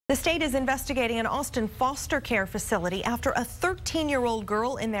The state is investigating an Austin foster care facility after a 13-year-old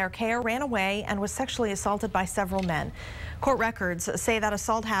girl in their care ran away and was sexually assaulted by several men. Court records say that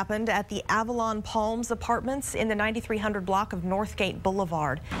assault happened at the Avalon Palms Apartments in the 9300 block of Northgate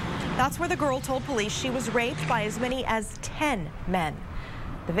Boulevard. That's where the girl told police she was raped by as many as 10 men.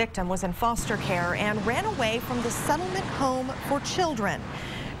 The victim was in foster care and ran away from the settlement home for children.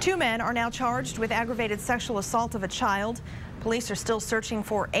 2 men are now charged with aggravated sexual assault of a child. Police are still searching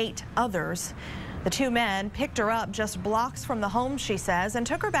for 8 others. The 2 men picked her up just blocks from the home, she says, and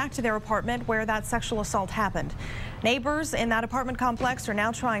took her back to their apartment where that sexual assault happened. Neighbors in that apartment complex are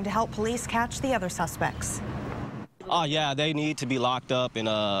now trying to help police catch the other suspects. Oh, yeah, they need to be locked up and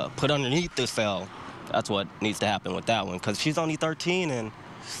put underneath the cell. That's what needs to happen with that one, because she's only 13, and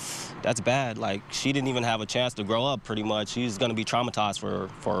that's bad. Like, she didn't even have a chance to grow up, pretty much. She's going to be traumatized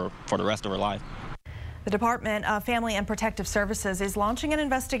for the rest of her life. The Department of Family and Protective Services is launching an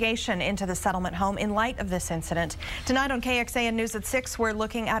investigation into the settlement home in light of this incident. Tonight on KXAN News at 6, we're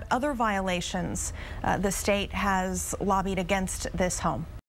looking at other violations the state has lobbied against this home.